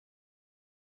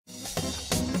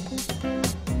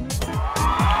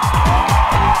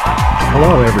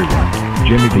Hello everyone,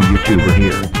 Jimmy the YouTuber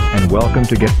here, and welcome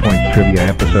to Get Points Trivia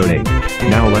Episode 8.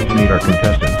 Now let's meet our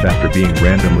contestants after being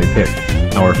randomly picked.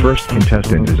 Our first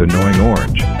contestant is Annoying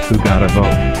Orange, who got a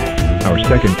vote. Our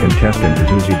second contestant is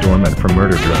Uzi Doorman from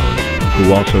Murder Drones,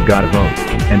 who also got a vote,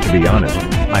 and to be honest,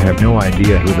 I have no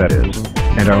idea who that is.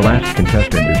 And our last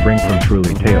contestant is Ring from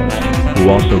Trulli Tales, who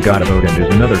also got a vote and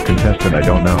is another contestant I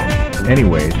don't know.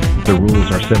 Anyways, the rules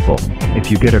are simple.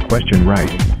 If you get a question right,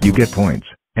 you get points.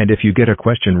 And if you get a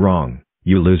question wrong,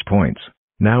 you lose points.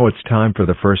 Now it's time for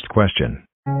the first question.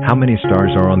 How many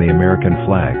stars are on the American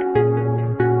flag?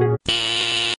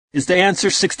 Is the answer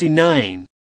 69?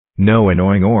 No,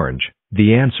 Annoying Orange.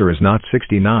 The answer is not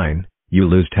 69. You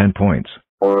lose 10 points.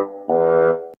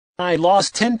 I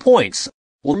lost 10 points.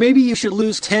 Well, maybe you should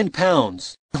lose 10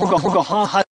 pounds.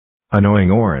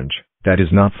 Annoying Orange. That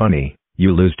is not funny.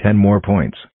 You lose 10 more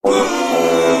points.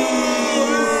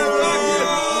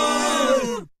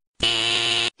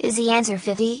 Is the answer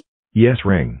 50? Yes,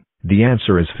 Ring. The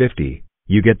answer is 50.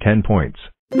 You get 10 points.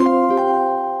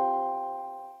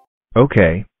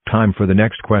 Okay, time for the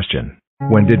next question.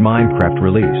 When did Minecraft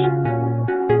release?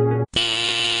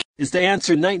 Is the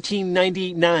answer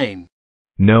 1999?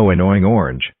 No, Annoying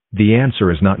Orange. The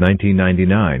answer is not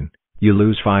 1999. You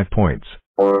lose 5 points.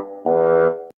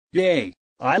 Yay,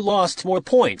 I lost more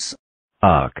points.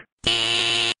 Ugh.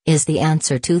 Is the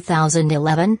answer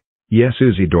 2011? Yes,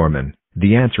 Uzi Doorman.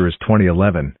 The answer is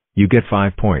 2011. You get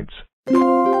 5 points.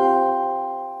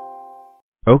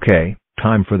 Okay,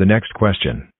 time for the next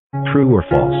question. True or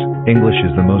false? English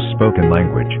is the most spoken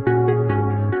language.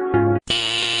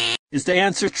 Is the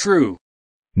answer true?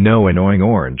 No, Annoying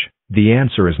Orange. The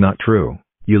answer is not true.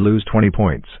 You lose 20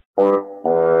 points.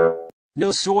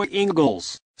 No soy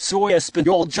Ingles. Soy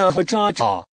Espanol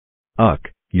Jaja. Ugh,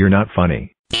 you're not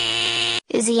funny.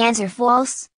 Is the answer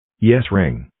false? Yes,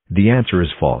 Ring. The answer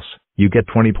is false. You get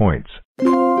 20 points.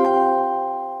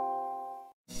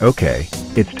 Okay,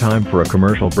 it's time for a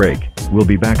commercial break. We'll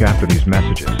be back after these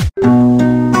messages. Are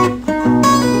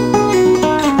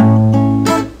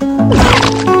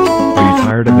you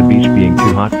tired of the beach being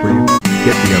too hot for you?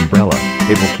 Get the umbrella.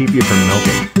 It will keep you from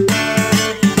melting.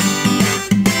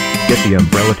 Get the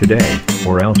umbrella today,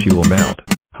 or else you will melt.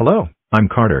 Hello, I'm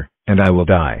Carter, and I will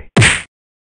die.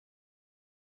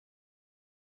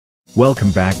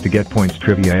 Welcome back to Get Points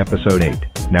Trivia Episode 8.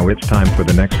 Now it's time for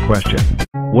the next question.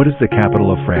 What is the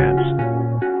capital of France?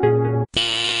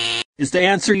 Is the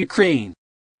answer Ukraine?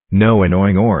 No,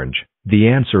 Annoying Orange. The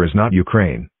answer is not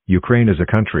Ukraine. Ukraine is a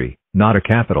country, not a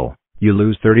capital. You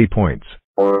lose 30 points.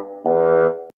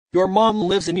 Your mom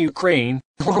lives in Ukraine.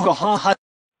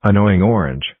 Annoying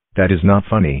Orange. That is not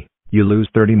funny. You lose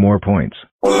 30 more points.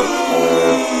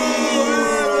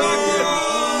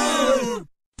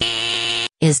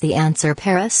 Is the answer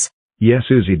Paris? Yes,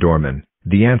 Uzi Doorman.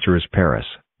 The answer is Paris.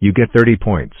 You get 30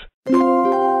 points.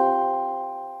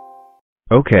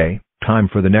 Okay, time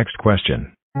for the next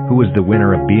question. Who is the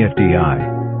winner of BFDI?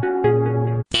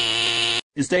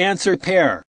 Is the answer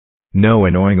pear? No,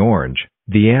 Annoying Orange.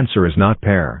 The answer is not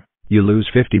pear. You lose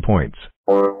 50 points.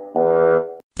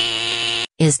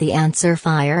 Is the answer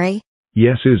fiery?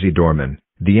 Yes, Uzi Doorman.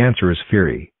 The answer is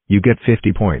fury. You get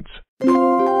 50 points.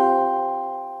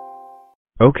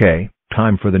 Okay,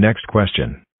 time for the next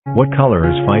question. What color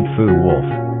is Fight Fu Wolf?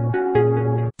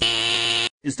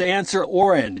 Is the answer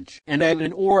orange? And I'm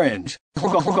an orange.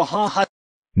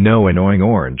 No, Annoying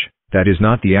Orange. That is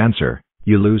not the answer.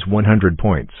 You lose 100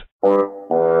 points.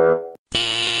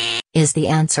 Is the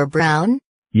answer brown?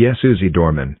 Yes, Uzi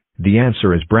Doorman. The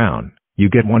answer is brown. You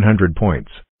get 100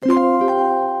 points.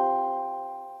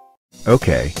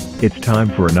 Okay, it's time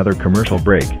for another commercial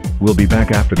break. We'll be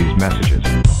back after these messages.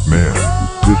 Man,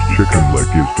 this chicken leg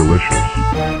is delicious.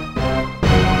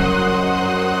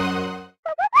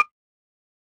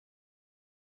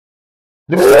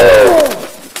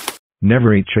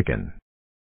 Never eat chicken.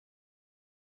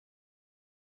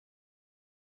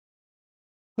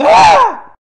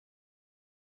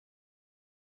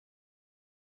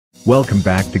 Welcome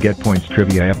back to Get Points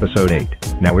Trivia Episode 8.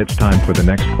 Now it's time for the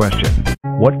next question.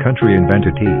 What country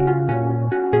invented tea?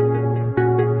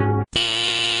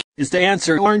 Is the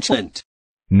answer Orangeland?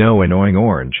 No, Annoying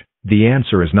Orange. The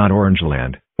answer is not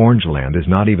Orangeland. Orangeland is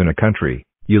not even a country.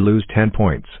 You lose 10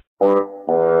 points.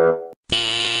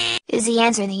 Is the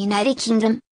answer the United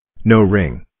Kingdom? No,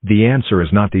 Ring. The answer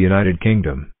is not the United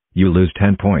Kingdom. You lose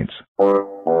 10 points.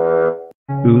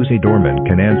 Uzi Doorman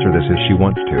can answer this if she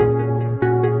wants to.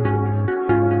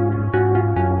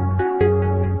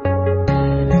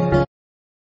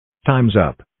 Time's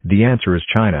up. The answer is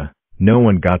China. No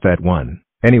one got that one.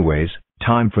 Anyways,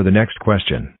 time for the next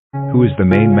question. Who is the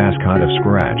main mascot of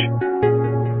Scratch?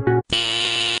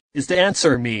 Is the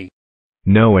answer me?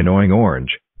 No, Annoying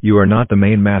Orange. You are not the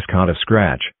main mascot of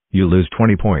Scratch. You lose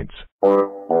 20 points.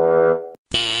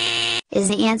 Is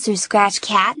the answer Scratch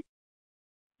Cat?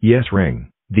 Yes,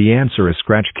 Ring. The answer is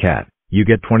Scratch Cat. You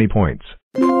get 20 points.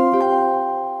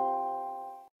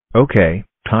 Okay,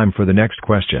 time for the next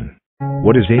question.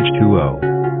 What is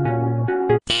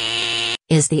H2O?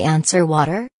 Is the answer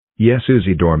water? Yes,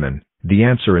 Uzi Doorman. The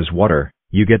answer is water.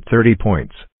 You get 30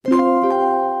 points.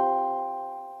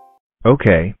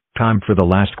 Okay, time for the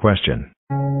last question.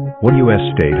 What U.S.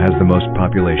 state has the most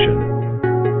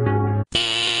population?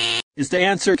 Is the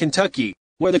answer Kentucky,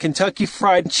 where the Kentucky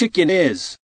Fried Chicken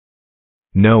is?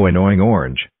 No, Annoying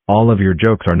Orange. All of your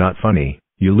jokes are not funny.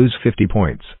 You lose 50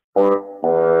 points.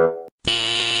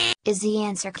 Is the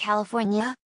answer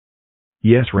California?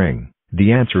 Yes, Ring.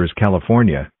 The answer is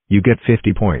California. You get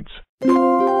 50 points.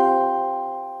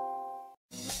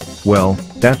 Well,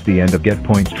 that's the end of Get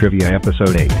Points Trivia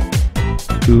Episode 8.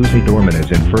 Uzi Doorman is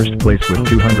in first place with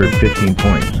 215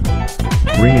 points.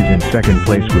 Ring is in second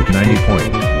place with 90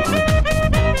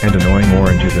 points. And Annoying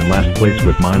Orange is in last place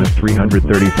with minus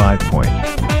 335 points.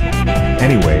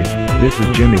 Anyways, this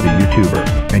is Jimmy the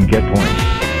YouTuber, and Get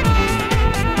Points.